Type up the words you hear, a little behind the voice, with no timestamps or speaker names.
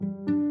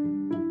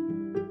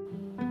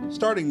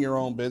Starting your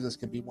own business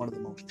can be one of the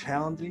most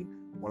challenging,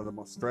 one of the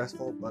most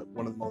stressful, but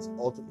one of the most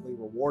ultimately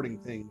rewarding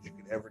things you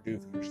could ever do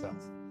for yourself.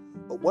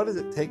 But what does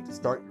it take to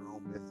start your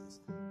own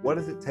business? What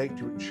does it take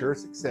to ensure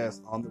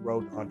success on the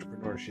road to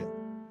entrepreneurship?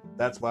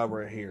 That's why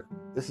we're here.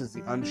 This is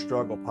the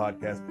Unstruggle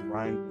podcast with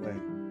Ryan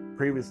Glenn,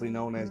 previously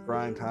known as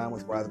Grind Time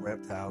with Rye the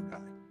Reptile Guy.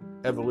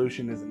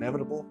 Evolution is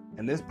inevitable,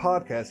 and this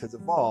podcast has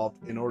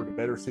evolved in order to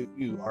better suit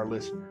you, our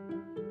listener.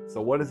 So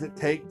what does it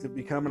take to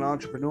become an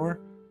entrepreneur?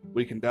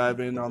 We can dive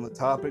in on the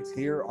topics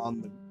here on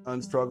the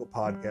Unstruggle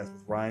podcast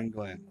with Ryan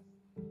Glenn.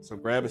 So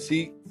grab a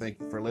seat, thank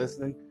you for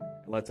listening,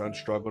 and let's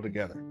unstruggle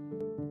together.